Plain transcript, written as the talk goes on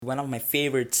One of my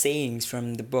favorite sayings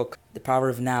from the book, The Power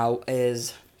of Now,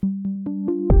 is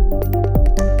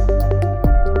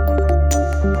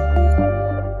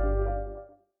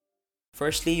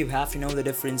firstly, you have to know the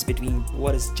difference between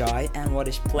what is joy and what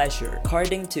is pleasure.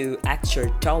 According to actor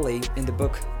Tully in the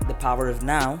book The Power of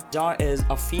Now, joy is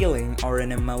a feeling or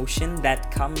an emotion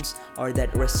that comes or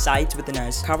that resides within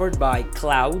us, covered by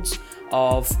clouds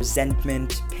of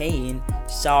resentment, pain,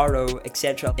 sorrow,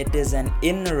 etc. It is an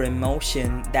inner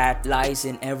emotion that lies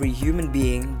in every human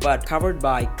being, but covered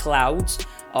by clouds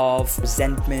of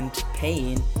resentment,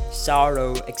 pain,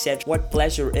 sorrow, etc. What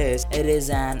pleasure is, it is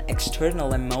an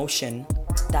external emotion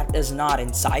that is not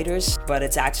inside us, but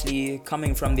it's actually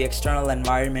coming from the external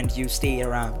environment you stay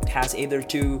around. It has either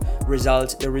two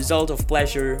results. The result of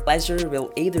pleasure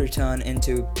will either turn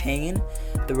into pain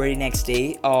the very next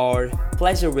day, or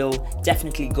pleasure will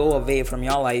definitely go away from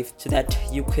your life so that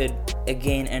you could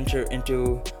again enter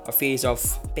into a phase of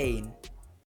pain.